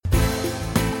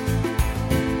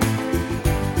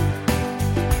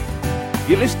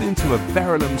You're listening to a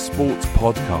Verulam Sports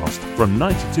podcast from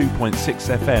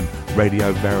 92.6 FM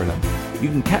Radio Verulam. You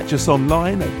can catch us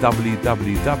online at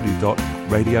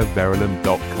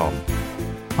www.radioverulam.com.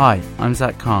 Hi, I'm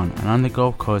Zak Khan and I'm the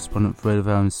Golf Correspondent for the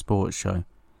Verulam Sports Show.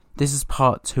 This is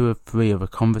part 2 of 3 of a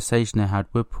conversation I had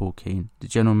with Paul Keane, the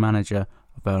General Manager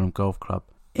of Verulam Golf Club.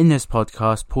 In this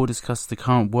podcast, Paul discussed the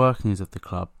current workings of the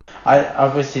club.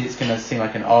 Obviously, it's going to seem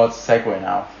like an odd segue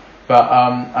now, but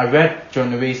I read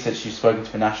during the research you've spoken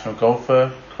to the National Golf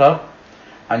Club,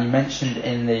 and you mentioned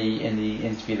in the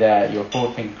interview there you're a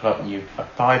forward-thinking club and you have a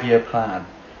 5-year plan.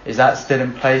 Is that still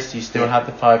in place? Do you still have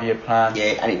the 5-year plan?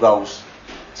 Yeah, and it rolls.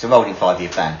 It's a rolling 5-year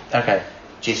plan. Okay.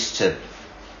 Just to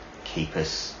keep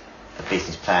us a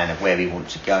business plan of where we want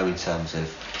to go in terms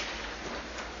of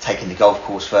taking the golf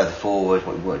course further forward,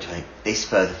 what we want to take this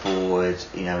further forward,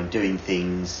 and doing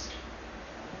things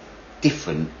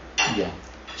different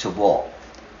to what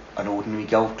an ordinary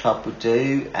golf club would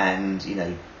do. And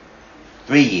 3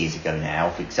 years ago now,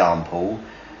 for example,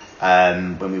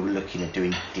 when we were looking at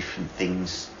doing different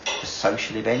things for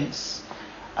social events,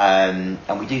 and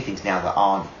we do things now that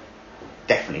aren't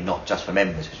definitely not just for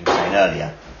members, as we were saying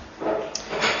earlier, but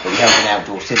we held an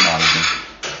outdoor cinema evening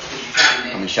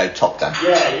and we showed Top Gun.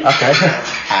 Okay.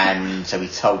 And so we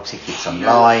sold tickets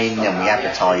online and we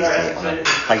advertised it on a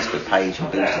Facebook page and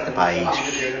boosted the page.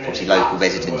 Obviously local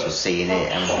residents were seeing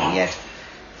it, and we had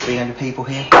 300 people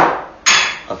here,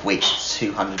 of which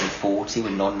 240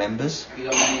 were non-members. Came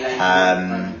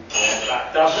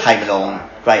along,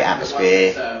 great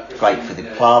atmosphere, great for the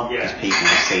club because people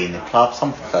were seeing the club,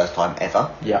 some for the first time ever.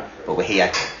 Yeah. But we're here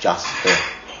just for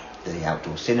the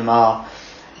outdoor cinema.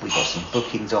 We got some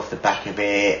bookings off the back of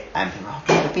it, and people, I've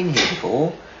never been here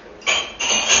before.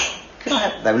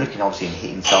 They were looking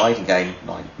obviously inside and going,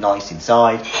 nice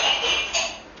inside.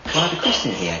 Can I have a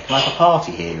christening here? Can I have a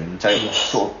party here? And so it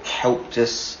sort of helped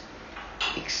us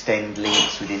extend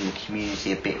links within the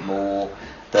community a bit more,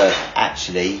 that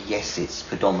actually, yes, it's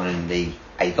predominantly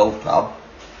a golf club,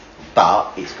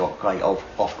 but it's got great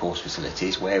off-course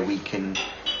facilities where we can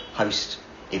host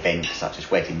events such as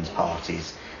weddings,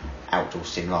 parties, outdoor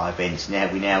cinema events.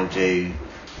 We now do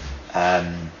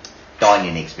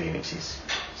dining experiences.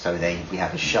 So we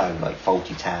have a show like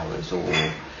Faulty Towers or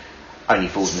Only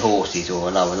Fools and Horses or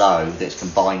a Low that's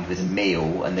combined with a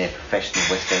meal, and they're professional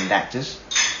West End actors.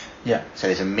 Yeah. So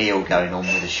there's a meal going on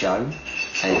with a show, and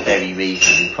it's very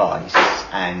reasonably priced.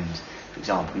 And for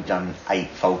example, we've done 8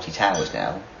 Faulty Towers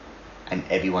now, and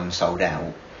everyone's sold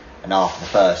out. And after the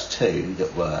first 2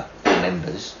 that were all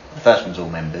members, the first one's all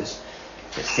members,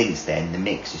 but since then the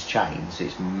mix has changed. So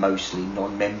it's mostly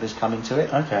non-members coming to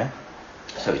it. Okay.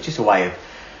 So it's just a way of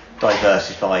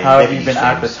diversifying. How have you been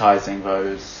advertising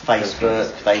those?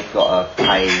 Facebook. They've got a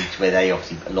page where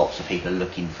lots of people are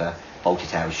looking for Faulty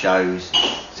Tower shows,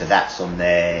 so that's on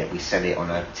there. We sell it on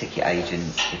a ticket agent,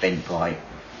 Eventbrite.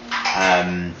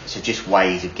 So just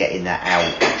ways of getting that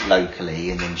out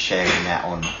locally and then sharing that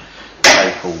on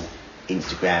local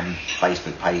Instagram,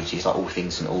 Facebook pages, like All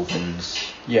Things St Albans.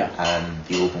 Yeah.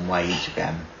 The Alban Way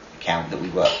Instagram account that we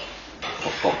got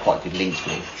quite good links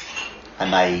with,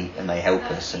 and they help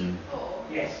us, and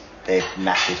they're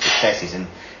massive successes, and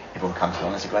everyone comes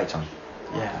along. It's a great time.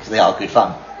 Yeah. Because they are good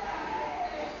fun.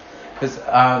 Because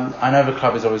I know the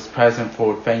club is always present,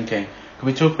 forward thinking. Can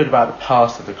we talk a bit about the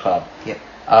past of the club? Yep.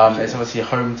 It's obviously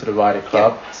home to the Ryder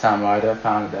Club. Yep. Sam Ryder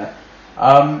founded it.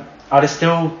 Are there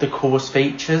still the course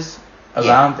features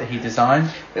around that he designed?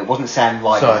 It wasn't Sam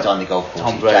Ryder who designed the golf course.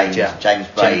 Tom Braid, James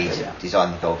Braid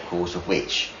designed the golf course, of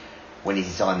which, when he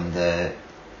designed the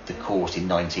course in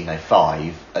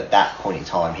 1905, at that point in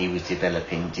time he was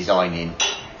designing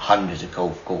hundreds of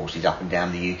golf courses up and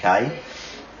down the UK.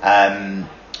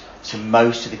 So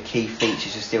most of the key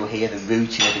features are still here. The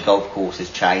routing of the golf course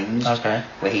has changed. Okay.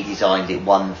 Where he designed it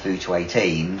 1 through to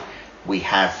 18, we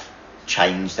have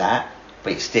changed that,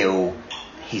 but it's still,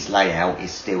 his layout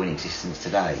is still in existence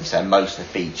today. So most of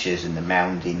the features and the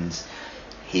moundings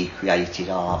he created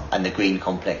and the green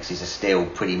complexes are still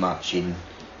pretty much in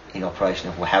operation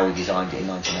of how he designed it in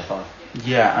 1905.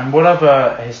 Yeah, and what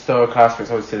other historical aspects?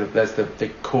 Obviously, there's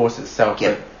the course itself.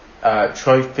 Yep.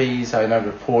 Trophies, I know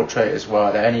the portrait as well.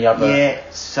 Are there any other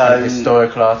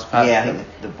historical artifacts? Yeah, I think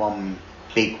the one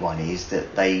big one is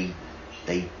that they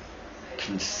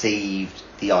conceived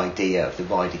the idea of the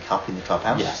Ryder Cup in the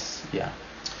clubhouse. Yes, yeah.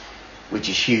 Which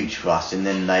is huge for us, and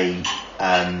then they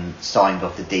signed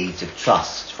off the deeds of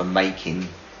trust for making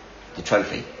the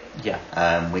trophy. Yeah.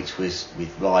 Which was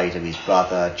with Ryder, his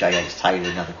brother, J.H. Taylor,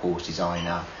 another course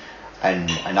designer, and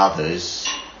others.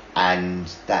 And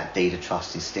that deed of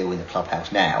trust is still in the clubhouse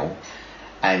now,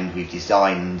 and we've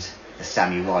designed the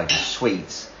Samuel Ryder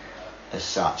Suites as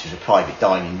such, as a private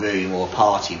dining room or a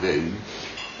party room,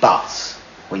 but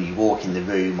when you walk in the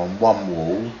room, on one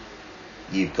wall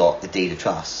you've got the deed of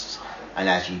trust, and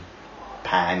as you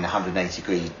pan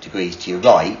 180 degrees to your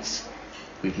right,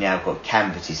 we've now got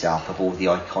canvases up of all the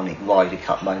iconic Ryder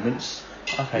Cup moments.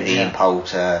 With Ian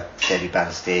Poulter, Seve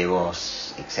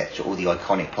Ballesteros, etc., all the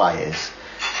iconic players,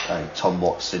 Tom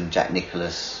Watson, Jack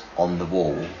Nicklaus on the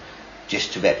wall,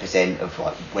 just to represent of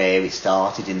like where it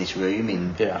started in this room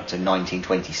to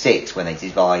 1926, when they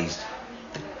devised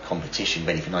the competition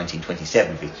ready for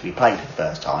 1927 to be played for the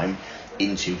first time,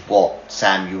 into what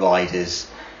Samuel Ryder's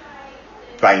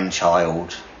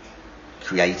brainchild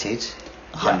created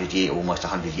almost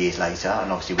 100 years later.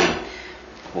 And obviously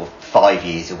we're 5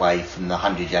 years away from the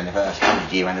 100-year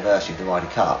anniversary of the Ryder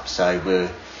Cup, so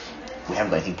we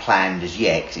haven't got anything planned as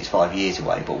yet because it's 5 years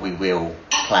away, but we will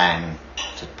plan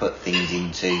to put things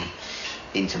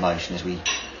into motion as we.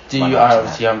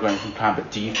 Obviously haven't got anything planned,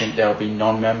 but do you think there'll be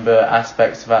non-member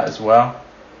aspects of that as well?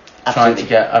 Absolutely. Trying to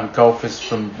get golfers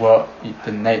from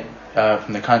from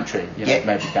the country,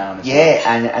 maybe down as well.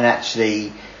 And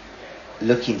actually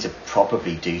looking to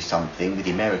probably do something with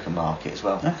the American market as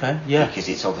well. Okay, yeah. Because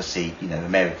it's obviously,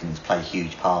 Americans play a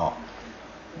huge part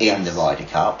in the Ryder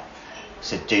Cup.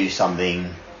 So do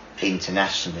something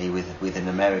internationally with an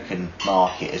American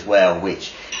market as well,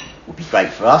 which would be great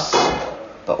for us,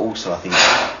 but also I think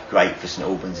great for St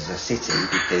Albans as a city,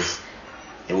 because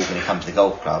they're all going to come to the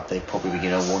golf club. They're probably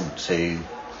going to want to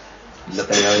look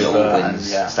at St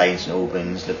Albans, stay in St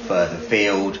Albans, look further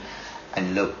afield,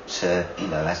 and look to,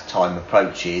 as time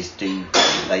approaches,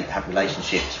 they have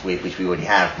relationships which we already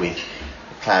have with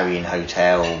the Clarion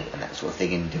Hotel and that sort of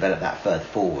thing, and develop that further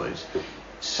forward.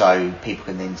 So people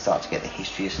can then start to get the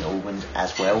history of St Albans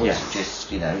as well. Yes. It's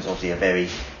just, it's obviously a very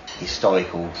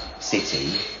historical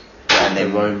city, and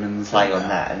then the Romans play on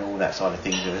that and all that side of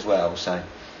things as well. So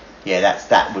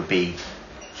that would be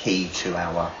key to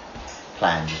our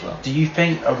plans as well. Do you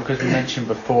think, because we mentioned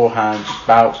beforehand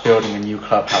about building a new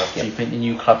clubhouse, do you think the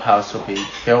new clubhouse will be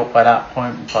built by that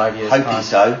point in 5 years' time? Hoping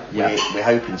so. Yeah. We're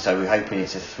hoping so. We're hoping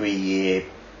it's a 3-year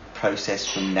process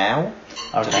from now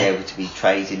to be able to be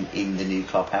trading in the new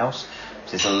clubhouse.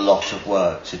 So there's a lot of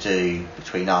work to do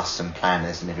between us and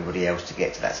planners and everybody else to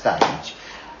get to that stage.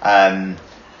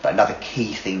 But another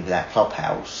key thing with that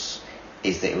clubhouse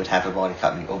is that it would have a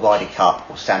Ryder Cup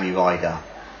or Samuel Ryder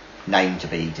name to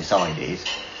be decided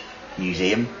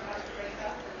museum.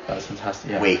 That's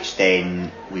fantastic. Yeah. Which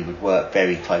then we would work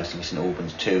very closely with St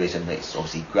Albans Tourism, that's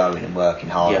obviously growing and working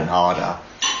harder and harder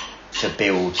to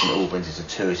build St Albans as a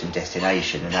tourism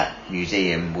destination, and that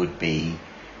museum would be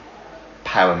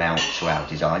paramount to our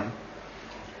design.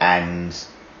 And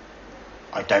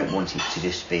I don't want it to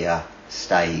just be a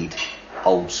staid,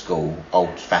 old school,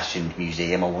 old fashioned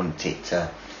museum. I want it to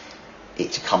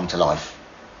come to life.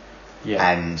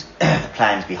 Yeah. And the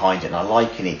plans behind it, and I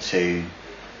liken it to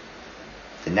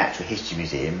the Natural History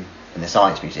Museum and the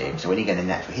Science Museum. So when you go to the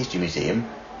Natural History Museum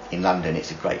in London, it's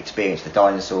a great experience for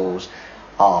dinosaurs.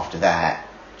 After that,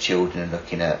 children are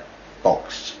looking at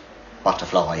boxed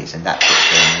butterflies and that sort of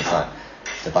thing. It's like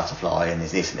the butterfly and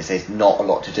there's this and there's not a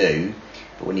lot to do.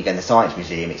 But when you go to the Science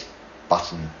Museum, it's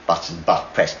button,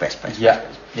 press.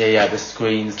 Yeah, the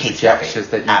screens, the gestures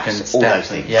that you can step. All those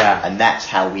things. Yeah. And that's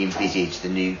how we envisage the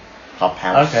new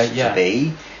clubhouse to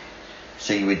be.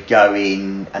 So you would go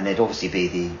in and there'd obviously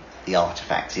be the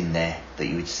artefacts in there that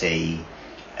you would see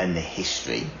and the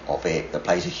history of it that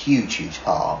plays a huge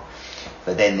part.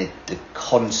 But then the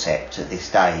concept at this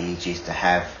stage is to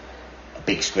have a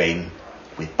big screen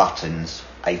with buttons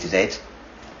A to Z.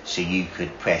 So you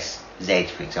could press Z,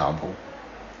 for example,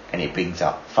 and it brings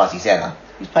up Fuzzy Zeller,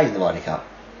 who's played in the Ryder Cup,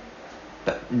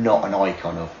 but not an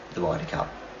icon of the Ryder Cup.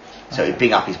 So it would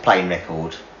bring up his playing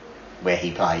record, where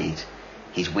he played,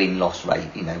 his win-loss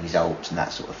rate, results and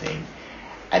that sort of thing.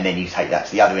 And then you take that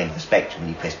to the other end of the spectrum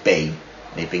and you press B,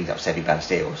 and it brings up Seve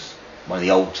Ballesteros, one of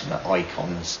the ultimate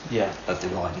icons of the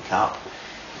Ryder Cup.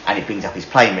 And it brings up his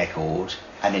playing record,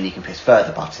 and then you can press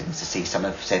further buttons to see some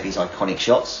of Seve's iconic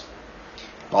shots.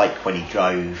 Like when he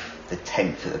drove the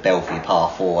 10th at the Belfry par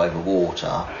 4 over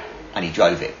water, and he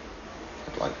drove it.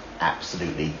 Like,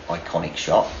 absolutely iconic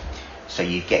shot. So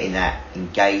you're getting that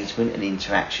engagement and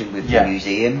interaction with the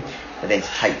museum. But then to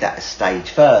take that a stage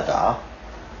further,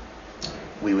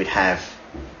 we would have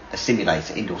a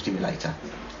simulator, indoor simulator.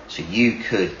 So you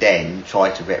could then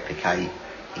try to replicate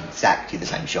exactly the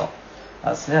same shot.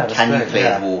 Can you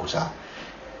clear the water?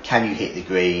 Can you hit the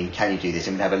green? Can you do this?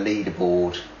 And we'd have a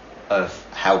leaderboard of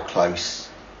how close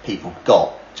people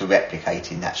got to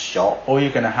replicating that shot. Or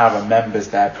you're going to have a members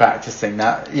there practicing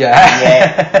that.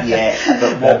 Yeah.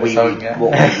 But what we would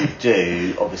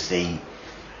do, obviously,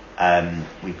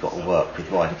 we've got to work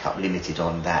with Ryder Cup Limited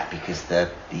on that because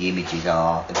the images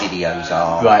are, the videos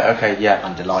are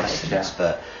under license.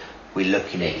 But we're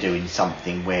looking at doing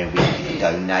something where we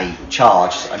can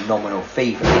charge a nominal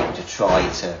fee for people to try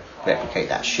to replicate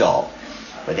that shot,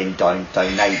 but then donate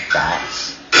that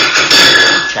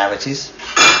to charities.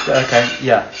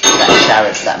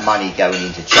 That money going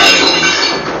into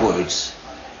charities would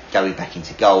go back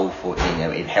into golf, or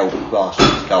it'd help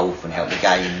grassroots golf and help the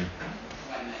game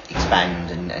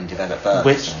expand and develop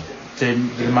further. The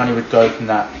money would go from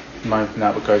that.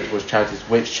 Would go towards charities.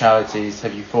 Which charities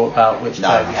have you thought about? Which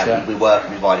charities? We're working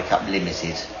with Ryder Cup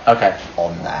Limited.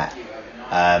 On that.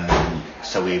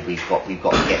 So we've got to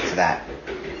get to that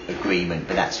agreement,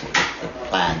 but that's what the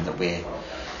plan that we're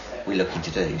looking to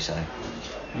do. So.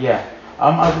 Yeah.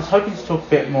 I was hoping to talk a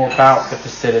bit more about the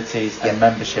facilities and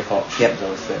membership options.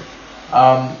 Obviously.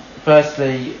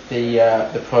 Firstly,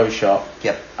 the pro shop.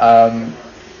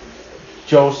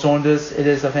 Joel Saunders, it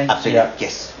is, I think. Absolutely.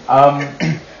 Yes.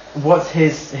 What's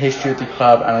his history with the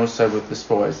club and also with the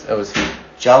sport?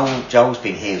 Joel's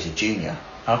been here as a junior.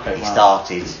 He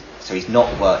started, so he's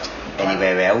not worked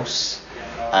anywhere else,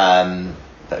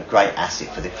 but a great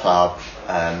asset for the club.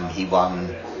 He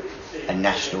won a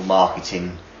national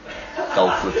marketing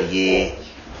golfer of the year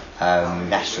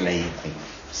nationally, I think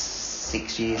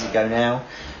 6 years ago now.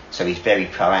 So he's very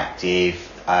proactive.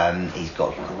 He's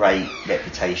got a great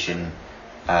reputation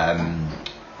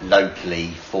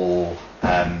locally for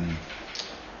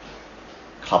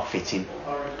club fitting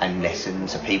and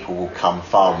lessons, so people will come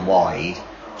far and wide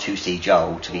to see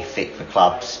Joel to be fit for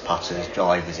clubs, putters,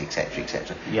 drivers, etc.,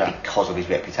 because of his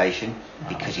reputation,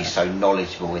 because he's so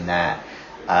knowledgeable in that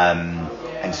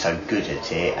and so good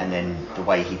at it, and then the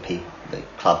way the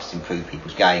clubs improve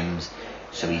people's games,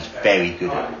 so he's very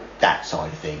good at that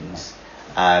side of things,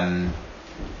 and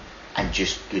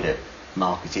just good at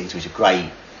marketing. So he's a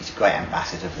great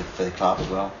ambassador for the club as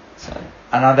well. So.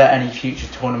 And are there any future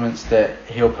tournaments that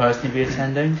he'll personally be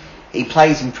attending? He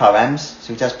plays in pro-ams,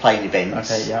 so he does play in events.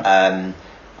 I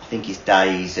think his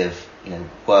days of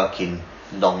working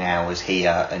long hours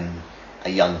here and a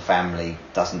young family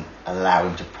doesn't allow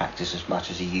him to practice as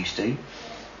much as he used to. Which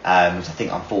I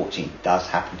think unfortunately does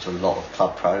happen to a lot of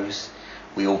club pros.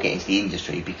 We all get into the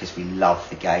industry because we love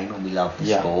the game and we love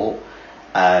the sport,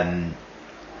 and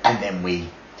then we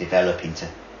develop into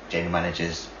general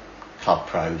managers, club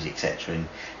pros, etc., and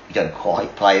you don't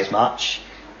quite play as much,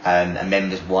 and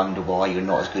members wonder why you're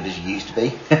not as good as you used to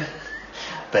be.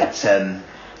 But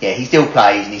he still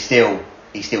plays and he's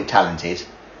still talented,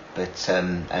 but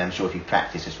and I'm sure if he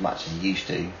practiced as much as he used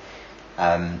to,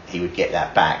 he would get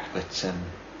that back. But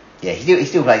he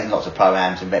still plays in lots of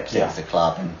pro-ams and represents the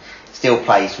club and still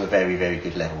plays to a very, very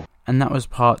good level. And that was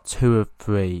part 2 of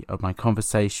 3 of my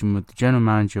conversation with the general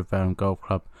manager of Verulam Golf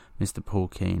Club, Mr. Paul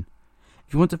Keane.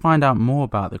 If you want to find out more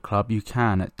about the club, you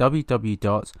can at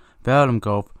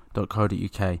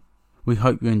www.verulamgolf.co.uk. We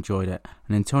hope you enjoyed it,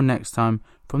 and until next time,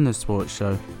 from the Sports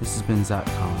Show, this has been Zak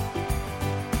Khan.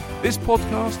 This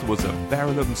podcast was a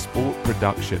Verulam Sport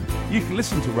production. You can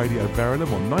listen to Radio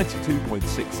Verulam on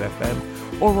 92.6 FM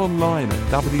or online at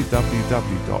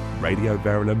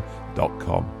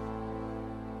www.radioverulam.com.